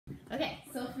Okay,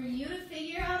 so for you to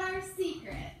figure out our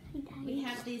secret, we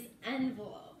have these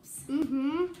envelopes.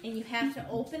 Mm-hmm. And you have to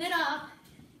open it up,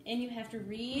 and you have to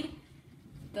read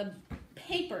the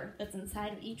paper that's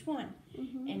inside of each one.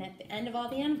 Mm-hmm. And at the end of all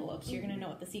the envelopes, you're going to know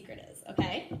what the secret is,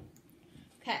 okay?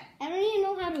 Okay. I don't even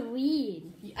know how to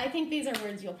read. I think these are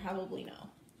words you'll probably know.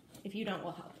 If you don't,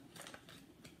 we'll help.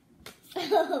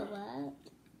 What?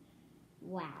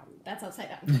 Wow. That's upside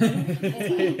down.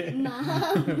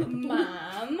 Mom.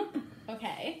 Mom.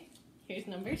 Okay. Here's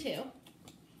number 2.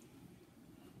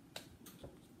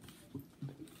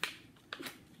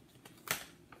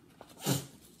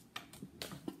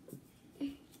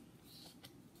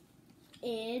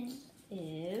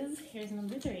 Is. Here's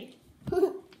number 3.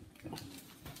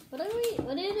 What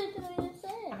is it that we just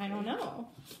said? I don't know.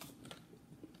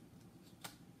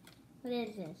 What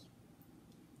is this?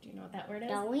 Do you know what that word is?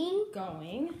 Going?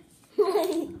 Going.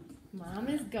 Mom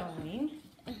is going.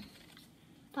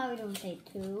 Probably don't say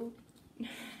 2.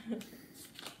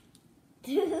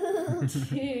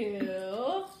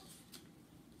 2.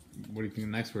 What do you think the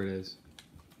next word is?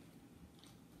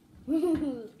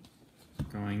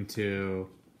 Going to.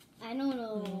 I don't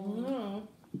know. Mm.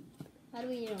 How do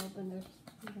we even open this?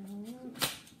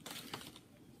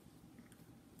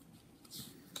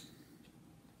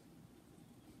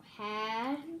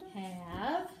 Had.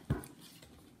 Have.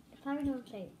 Probably don't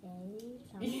say A.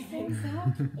 You Something. think so?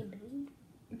 A B.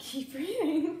 Keep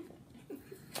reading.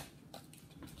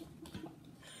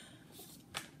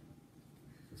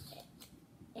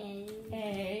 A.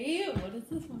 A. What does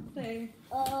this one say?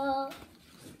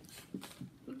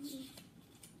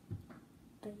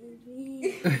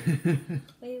 Baby.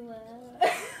 Wait, what?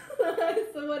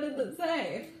 So what does it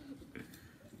say?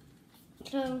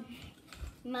 So,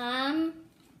 Mom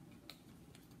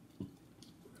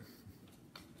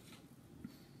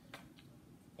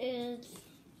is.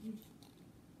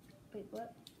 Wait,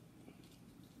 what?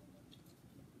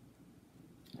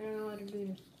 I don't know how to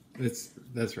do this.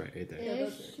 That's right there.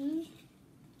 Is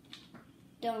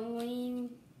going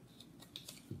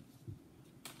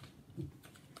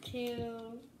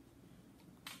to.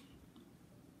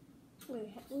 Wait,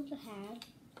 what's a had?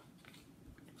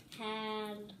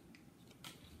 Had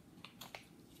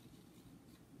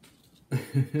a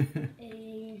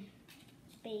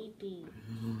baby.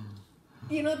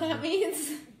 You know what that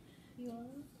means? You are?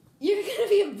 You're gonna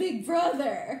be a big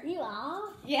brother. You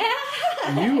are? Yeah.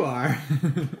 You are.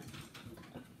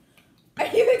 Are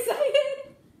you excited?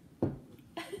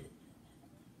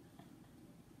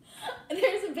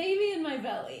 There's a baby in my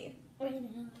belly. Right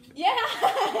now. Yeah.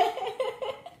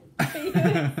 Are you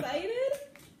excited?